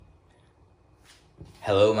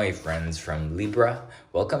Hello, my friends from Libra.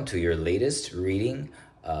 Welcome to your latest reading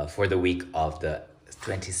for the week of the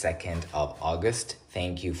 22nd of August.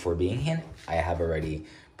 Thank you for being here. I have already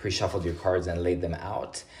pre-shuffled your cards and laid them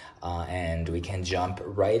out, and we can jump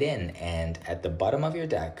right in. And at the bottom of your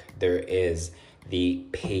deck, there is the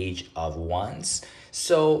Page of Wands.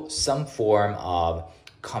 So some form of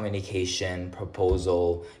communication,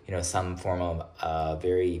 proposal, some form of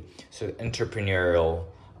very sort of entrepreneurial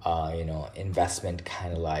investment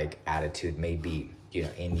kind of like attitude may be,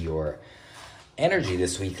 in your energy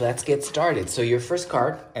this week. Let's get started. So your first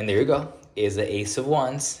card, and there you go, is the Ace of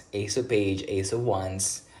Wands, Ace of Page, Ace of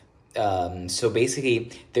Wands. So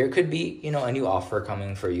basically there could be, a new offer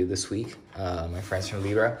coming for you this week, my friends from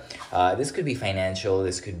Libra. This could be financial.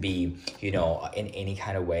 This could be, in any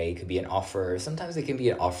kind of way. It could be an offer. Sometimes it can be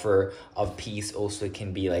an offer of peace. Also, it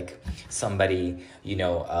can be like somebody,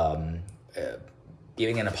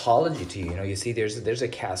 giving an apology to you. You see there's a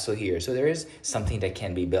castle here, so there is something that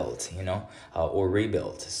can be built, or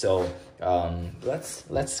rebuilt. So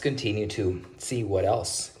let's continue to see what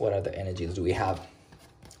other energies do we have.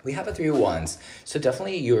 We have a Three of Wands, so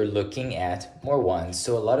definitely you're looking at more wands,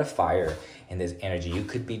 so a lot of fire in this energy. You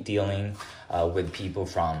could be dealing with people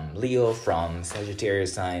from Leo, from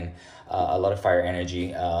Sagittarius sign, a lot of fire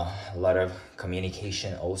energy, a lot of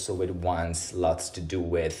communication also with wands, lots to do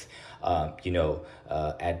with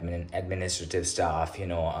administrative stuff,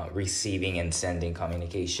 receiving and sending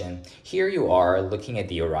communication. Here you are looking at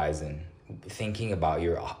the horizon, thinking about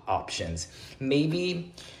your options.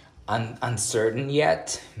 Maybe uncertain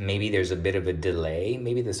yet, maybe there's a bit of a delay,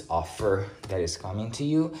 maybe this offer that is coming to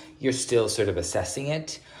you, you're still sort of assessing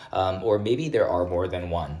it, or maybe there are more than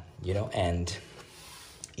one, and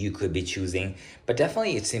you could be choosing. But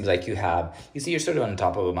definitely it seems like you're sort of on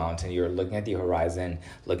top of a mountain, you're looking at the horizon,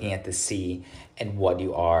 looking at the sea, and what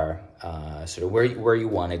you are sort of where you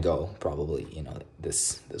want to go, probably,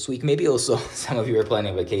 this week. Maybe also some of you are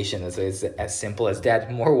planning a vacation, so it's as simple as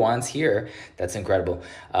that. More wands here, that's incredible.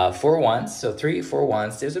 4 wands, so 3, 4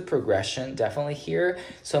 wands, there's a progression definitely here.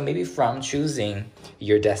 So maybe from choosing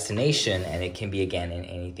your destination, and it can be again in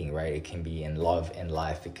anything, right? It can be in love, in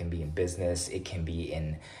life, it can be in business, it can be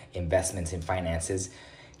in investments, in finances.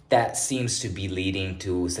 That seems to be leading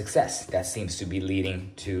to success, that seems to be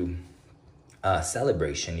leading to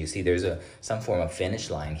celebration. You see there's some form of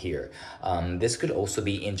finish line here. This could also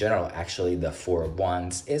be in general. Actually, the 4 of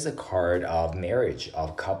Wands is a card of marriage,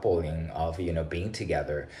 of coupling, of being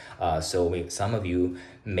together. So some of you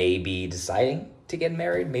may be deciding to get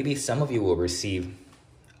married. Maybe some of you will receive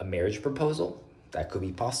a marriage proposal. That could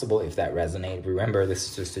be possible if that resonates. Remember, this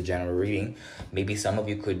is just a general reading. Maybe some of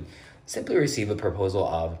you could simply receive a proposal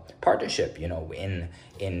of partnership,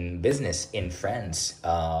 in business, in friends.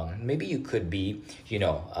 Maybe you could be,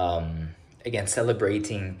 again,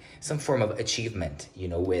 celebrating some form of achievement,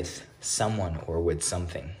 with someone or with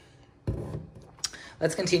something.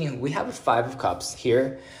 Let's continue. We have a 5 of Cups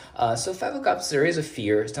here. So 5 of Cups, there is a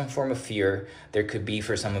fear, some form of fear. There could be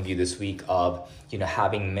for some of you this week of,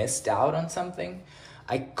 having missed out on something.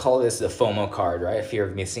 I call this the FOMO card, right? Fear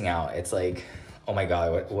of missing out. It's like, oh my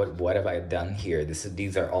God, what have I done here?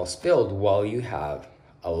 These are all spilled while you have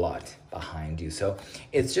a lot behind you. So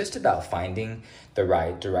it's just about finding the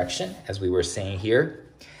right direction, as we were saying here.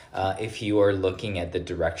 If you are looking at the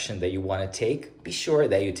direction that you want to take, be sure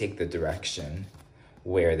that you take the direction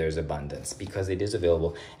where there's abundance, because it is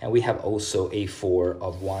available. And we have also a 4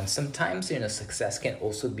 of Wands. Sometimes, success can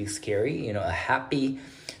also be scary. A happy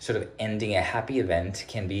sort of ending, a happy event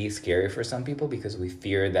can be scary for some people, because we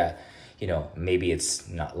fear that maybe it's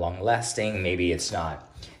not long lasting, maybe it's not,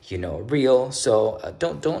 real. So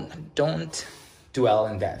don't dwell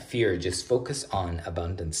in that fear. Just focus on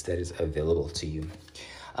abundance that is available to you.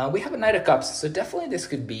 We have a Knight of Cups, so definitely this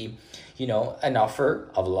could be, an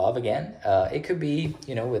offer of love again. It could be,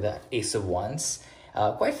 with an Ace of Wands.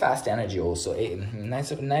 Quite fast energy also.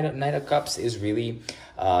 Knight of Cups is really,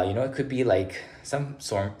 it could be like some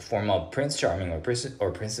form of Prince Charming or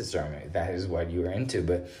Princess Charming. That is what you are into.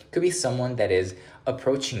 But it could be someone that is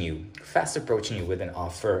fast approaching you with an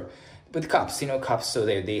offer. With cups, cups, so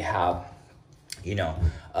they have,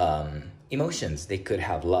 emotions. They could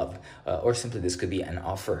have love, or simply this could be an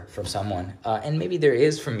offer from someone. And maybe there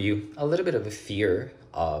is from you a little bit of a fear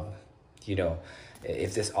of,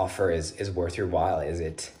 if this offer is worth your while. Is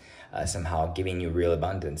it somehow giving you real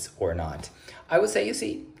abundance or not? I would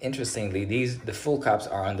say, interestingly, the full cups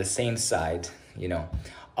are on the same side,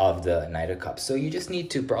 of the Knight of Cups. So you just need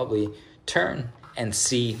to probably turn and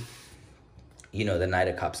see you know, the Knight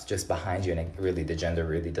of Cups just behind you, and really the gender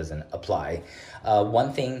really doesn't apply.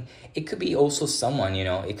 One thing, it could be also someone, you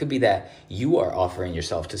know, it could be that you are offering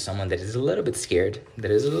yourself to someone that is a little bit scared,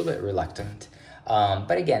 that is a little bit reluctant.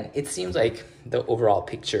 But again, it seems like the overall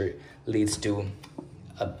picture leads to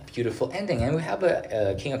a beautiful ending. And we have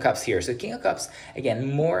a King of Cups here. So King of Cups,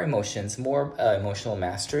 again, more emotions, more emotional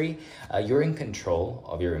mastery. You're in control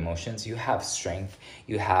of your emotions. You have strength.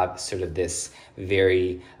 You have sort of this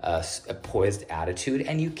very poised attitude,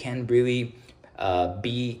 and you can really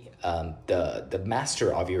be the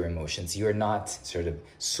master of your emotions. You're not sort of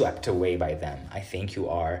swept away by them. I think you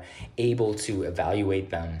are able to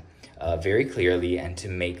evaluate them very clearly, and to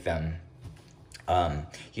make them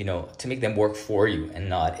you know, to make them work for you and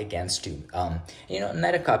not against you. You know,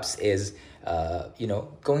 Knight of Cups is, you know,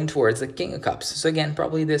 going towards the King of Cups. So again,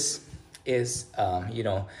 probably this is, you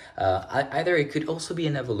know, either it could also be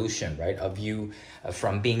an evolution, right, of you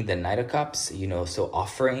from being the Knight of Cups, you know, so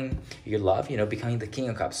offering your love, you know, becoming the King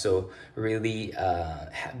of Cups. So really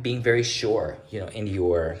being very sure, you know, in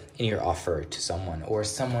your offer to someone, or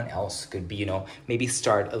someone else could be, you know, maybe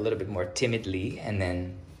start a little bit more timidly and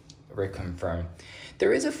then reconfirm.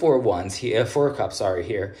 There is a 4 of Wands here, 4 of Cups, sorry,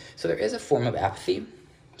 here. So there is a form of apathy.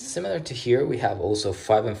 Similar to here, we have also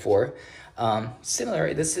 5 and 4.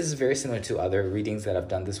 Similar, this is very similar to other readings that I've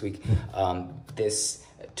done this week. This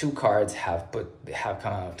 2 cards have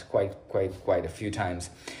come out quite a few times.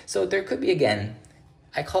 So there could be, again,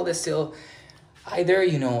 I call this still either,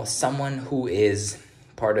 you know, someone who is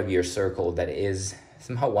part of your circle that is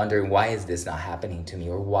somehow wondering, why is this not happening to me,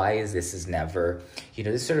 or why is this never, you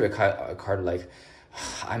know, this is sort of a card like,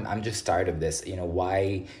 I'm just tired of this, you know,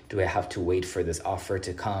 why do I have to wait for this offer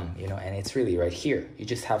to come, you know, and it's really right here. You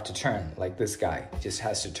just have to turn, like this guy just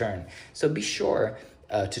has to turn. So be sure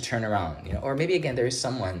to turn around, you know, or maybe again, there is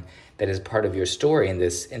someone that is part of your story in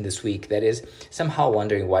this week that is somehow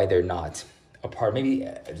wondering why they're not a part, maybe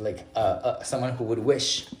like someone who would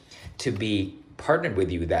wish to be partnered with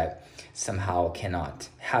you that somehow cannot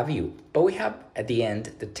have you. But we have at the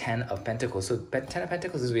end the 10 of Pentacles. So 10 of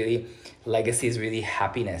Pentacles is really legacy, is really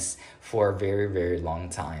happiness for a very, very long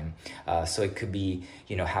time. So it could be,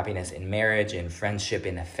 you know, happiness in marriage, in friendship,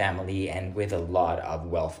 in a family, and with a lot of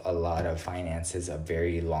wealth, a lot of finances, a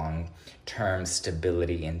very long term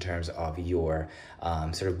stability in terms of your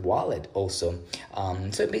sort of wallet also.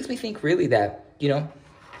 So it makes me think really that, you know,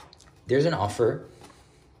 there's an offer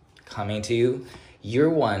coming to you.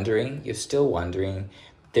 You're wondering, you're still wondering,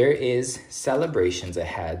 there is celebrations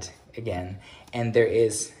ahead again, and there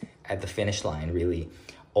is at the finish line really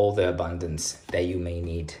all the abundance that you may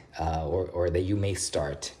need or that you may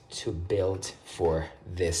start to build for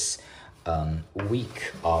this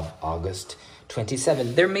week of August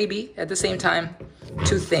 27. There may be at the same time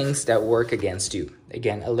 2 things that work against you.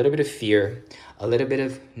 Again, a little bit of fear, a little bit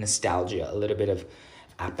of nostalgia, a little bit of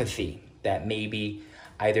apathy that maybe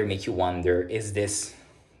either make you wonder, is this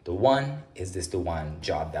the one? Is this the one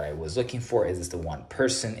job that I was looking for? Is this the one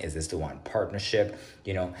person? Is this the one partnership?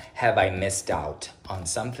 You know, have I missed out on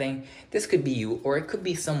something? This could be you, or it could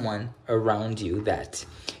be someone around you that,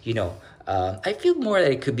 you know, I feel more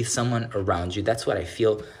that it could be someone around you. That's what I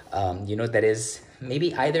feel, you know, that is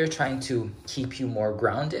maybe either trying to keep you more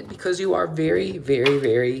grounded because you are very, very,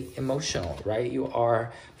 very emotional, right? You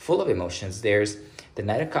are full of emotions. There's the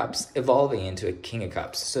Knight of Cups evolving into a King of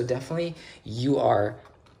Cups. So definitely you are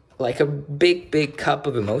like a big cup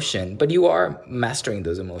of emotion, but you are mastering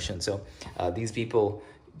those emotions. So these people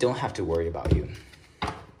don't have to worry about you.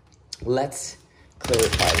 Let's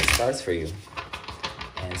clarify the stars for you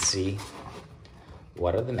and see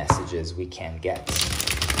what are the messages we can get.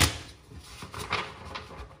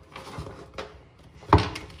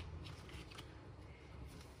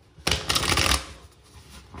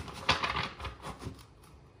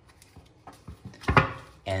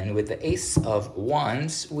 And with the Ace of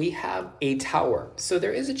Wands, we have a Tower. So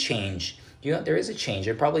there is a change. You know, there is a change.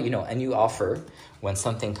 There probably, you know, a new offer. When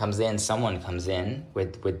something comes in, someone comes in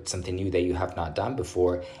with something new that you have not done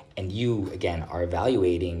before, and you, again, are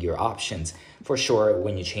evaluating your options. For sure,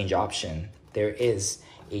 when you change option, there is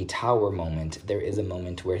a Tower moment. There is a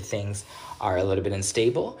moment where things are a little bit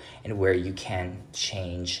unstable and where you can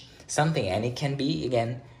change something. And it can be,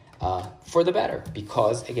 again, for the better,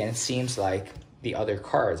 because, again, it seems like the other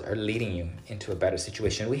cards are leading you into a better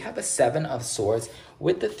situation. We have a 7 of Swords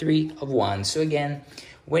with the 3 of Wands. So again,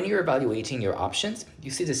 when you're evaluating your options, you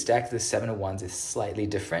see the stack, the 7 of Wands is slightly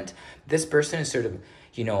different. This person is sort of,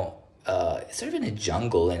 you know, sort of in a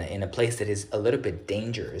jungle, in a place that is a little bit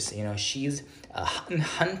dangerous. You know, she's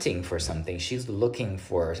hunting for something. She's looking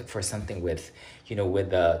for something with, you know,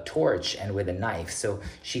 with a torch and with a knife. So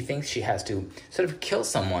she thinks she has to sort of kill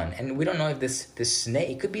someone. And we don't know if this snake,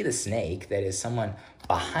 it could be the snake that is someone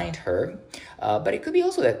behind her, but it could be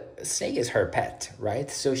also that snake is her pet, right?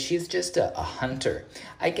 So she's just a hunter.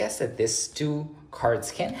 I guess that these two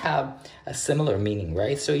cards can have a similar meaning,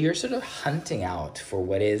 right? So you're sort of hunting out for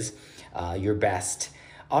what is your best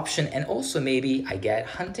option, and also maybe I get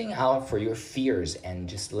hunting out for your fears and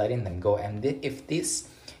just letting them go. And if this,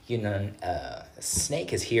 you know,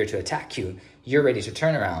 snake is here to attack you, you're ready to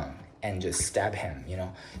turn around and just stab him, you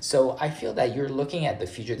know. So I feel that you're looking at the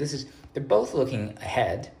future. They're both looking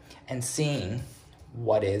ahead and seeing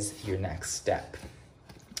what is your next step.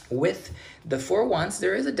 With the Four Wands,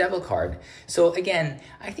 there is a Devil card. So again,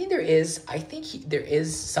 I think there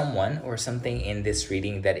is someone or something in this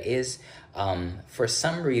reading that is, for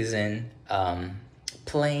some reason,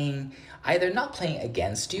 playing, either not playing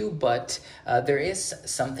against you, but there is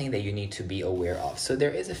something that you need to be aware of. So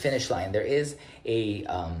there is a finish line. There is a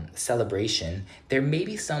celebration. There may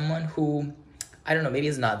be someone who, I don't know, maybe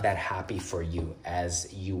is not that happy for you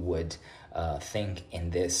as you would think in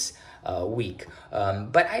this week.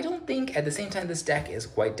 But I don't think, at the same time, this deck is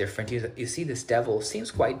quite different. You see this Devil seems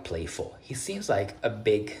quite playful. He seems like a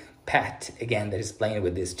big pet, again, that is playing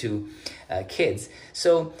with these two kids.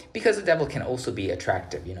 So, because the Devil can also be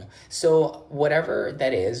attractive, you know. So, whatever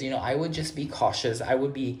that is, you know, I would just be cautious. I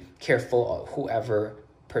would be careful of whoever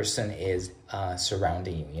person is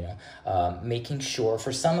surrounding you, you know, making sure,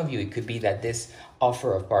 for some of you, it could be that this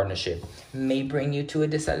offer of partnership may bring you to a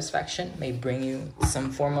dissatisfaction, may bring you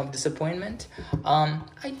some form of disappointment.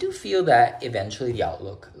 I do feel that eventually the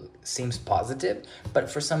outlook seems positive, but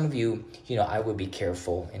for some of you, you know, I would be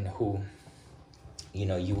careful in who, you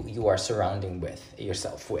know, you are surrounding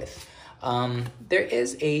yourself with. There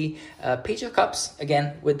is a Page of Cups,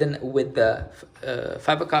 again, with the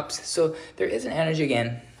Five of Cups. So there is an energy,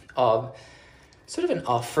 again, of sort of an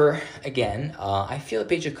offer. Again, I feel the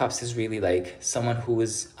Page of Cups is really like someone who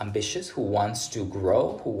is ambitious, who wants to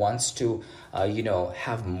grow, who wants to, you know,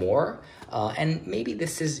 have more. And maybe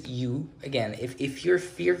this is you, again, if you're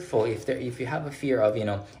fearful, if you have a fear of, you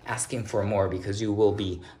know, asking for more because you will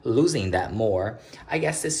be losing that more, I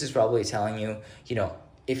guess this is probably telling you, you know,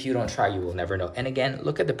 if you don't try, you will never know. And again,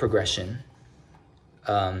 look at the progression.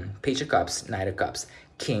 Page of Cups, Knight of Cups,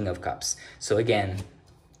 King of Cups. So again,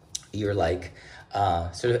 you're like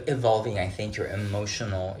sort of evolving, I think, your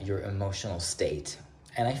emotional state.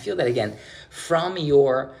 And I feel that, again, from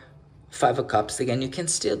your Five of Cups, again, you can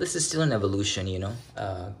still, this is still an evolution, you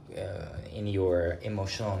know, in your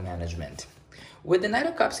emotional management. With the Knight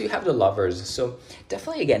of Cups, you have the Lovers. So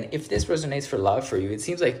definitely, again, if this resonates for love for you, it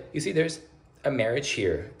seems like, you see, there's a marriage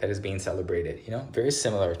here that is being celebrated, you know, very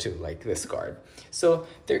similar to like this card. So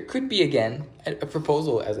there could be, again, a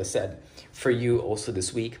proposal, as I said, for you also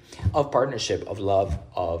this week, of partnership, of love,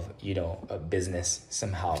 of, you know, a business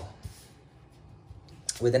somehow.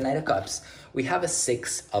 With the Knight of Cups, we have a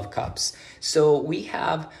Six of Cups. So we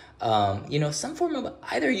have, you know, some form of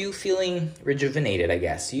either you feeling rejuvenated, I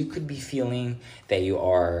guess. You could be feeling that you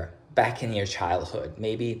are back in your childhood.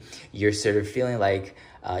 Maybe you're sort of feeling like,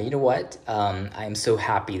 you know what, I'm so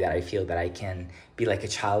happy that I feel that I can be like a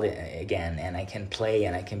child again, and I can play,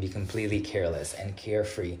 and I can be completely careless and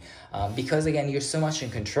carefree. Because, again, you're so much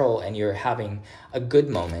in control, and you're having a good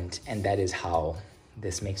moment, and that is how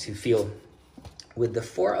this makes you feel. With the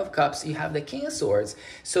Four of Cups, you have the King of Swords.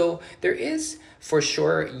 So there is, for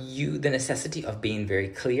sure, the necessity of being very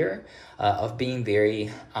clear, of being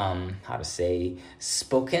very,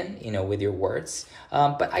 spoken, you know, with your words.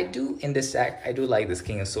 But I do, in this deck, I do like this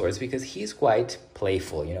King of Swords because he's quite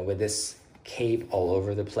playful, you know, with this cape all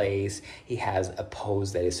over the place. He has a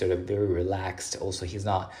pose that is sort of very relaxed. Also, he's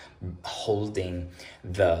not holding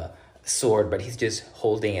the sword, but he's just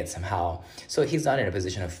holding it somehow, so he's not in a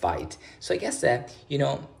position of fight. So I guess that, you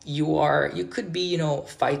know, you could be, you know,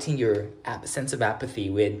 fighting your sense of apathy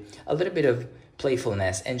with a little bit of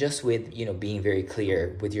playfulness, and just with, you know, being very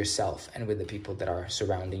clear with yourself and with the people that are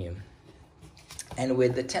surrounding you. And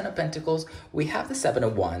with the Ten of Pentacles, we have the Seven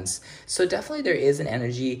of Wands. So definitely there is an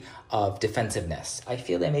energy of defensiveness. I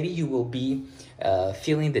feel that maybe you will be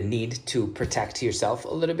feeling the need to protect yourself a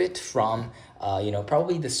little bit from, you know,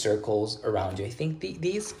 probably the circles around you. I think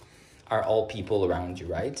these are all people around you,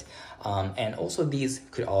 right? And also these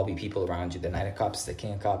could all be people around you. The Knight of Cups, the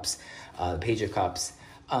King of Cups, the Page of Cups.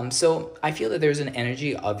 So I feel that there's an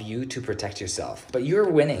energy of you to protect yourself, but you're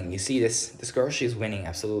winning. You see this girl, she's winning.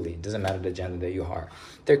 Absolutely. It doesn't matter the gender that you are.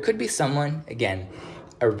 There could be someone, again,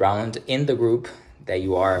 around in the group that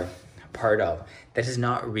you are part of that is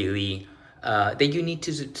not really that you need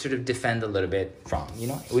to sort of defend a little bit from, you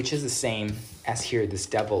know, which is the same as here, this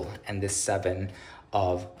devil and this 7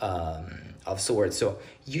 of swords. So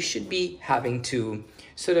you should be having to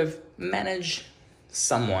sort of manage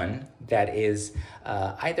someone that is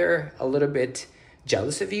either a little bit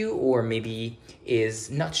jealous of you or maybe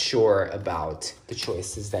is not sure about the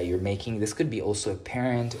choices that you're making. This could be also a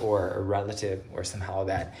parent or a relative or somehow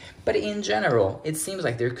that. But in general, it seems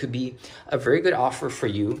like there could be a very good offer for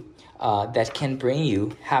you that can bring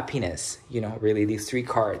you happiness. You know, really these 3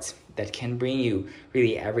 cards that can bring you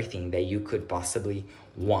really everything that you could possibly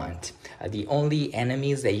want. The only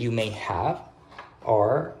enemies that you may have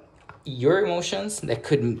are your emotions that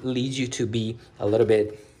could lead you to be a little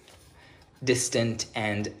bit distant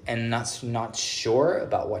and not sure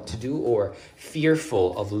about what to do or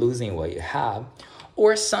fearful of losing what you have,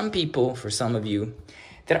 or some people, for some of you,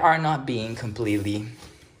 that are not being completely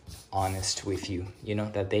honest with you, you know,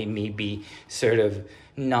 that they may be sort of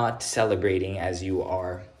not celebrating as you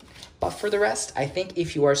are. But for the rest, I think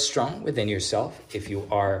if you are strong within yourself, if you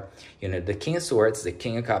are, you know, the King of Swords, the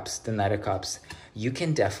King of Cups, the Knight of Cups, you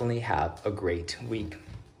can definitely have a great week.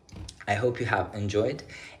 I hope you have enjoyed,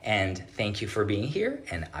 and thank you for being here,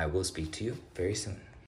 and I will speak to you very soon.